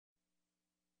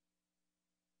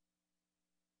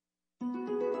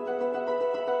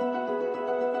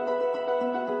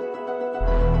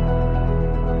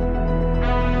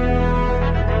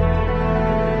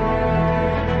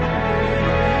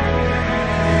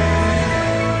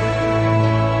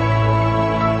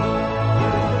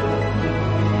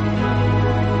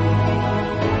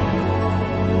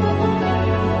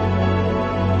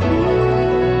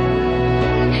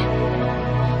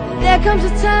comes a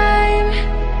time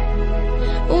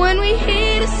when we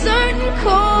hit a certain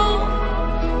call,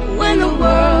 when the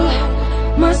world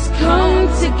must come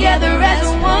together as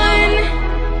one.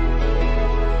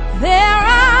 There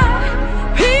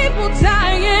are people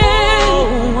dying.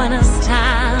 Oh, when it's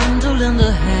time to lend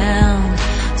a hand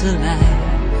to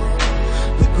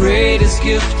life, the greatest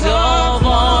gift of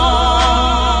all.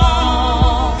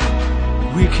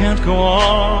 We can't go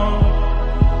on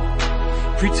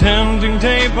pretending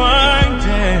day by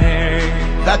day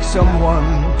that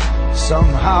someone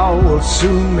somehow will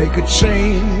soon make a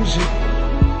change.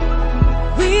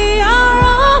 We are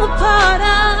all a part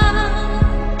of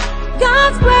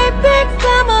God's great big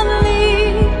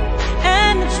family,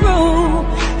 and it's true,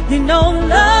 you know,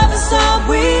 love is all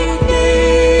we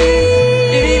need.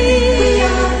 We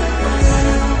are the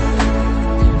ones,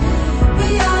 we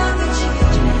are the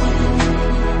children,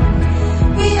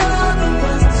 we are the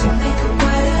ones who make a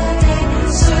brighter day,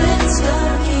 so let's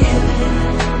start giving.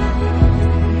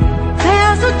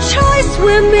 There's a choice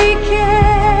we're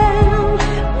making,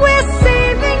 we're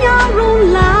saving our own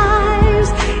lives.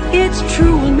 It's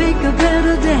true, we'll make a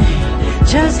better day,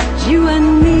 just you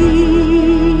and me.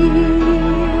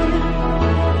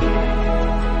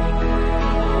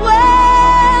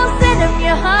 Well, send them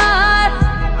your heart,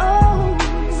 oh,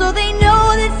 so they know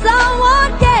that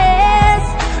someone cares,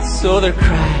 so their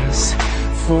cries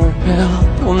for help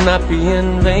will not be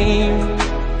in vain.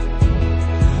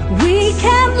 We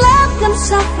can't let them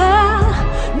suffer,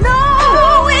 no,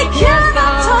 we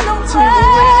cannot turn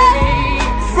away.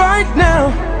 Right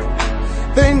now,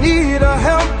 they need a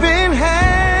helping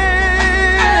hand.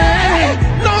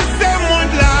 No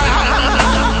someone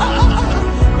lie.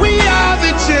 We are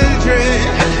the children.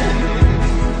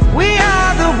 We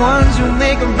are the ones who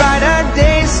make a brighter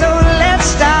day, so let's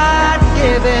start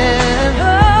giving.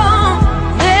 Oh,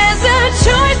 there's a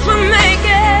choice we're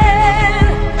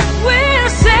making. We're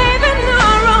saving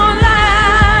our own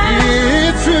lives.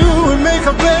 It's true, we make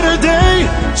a better day,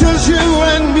 just you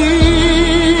and me.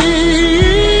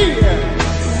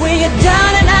 When you're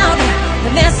down and out,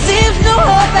 and there seems no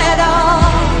hope at all,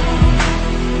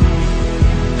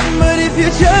 But if you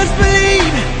just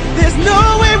believe, there's no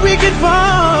way we can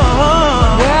fall.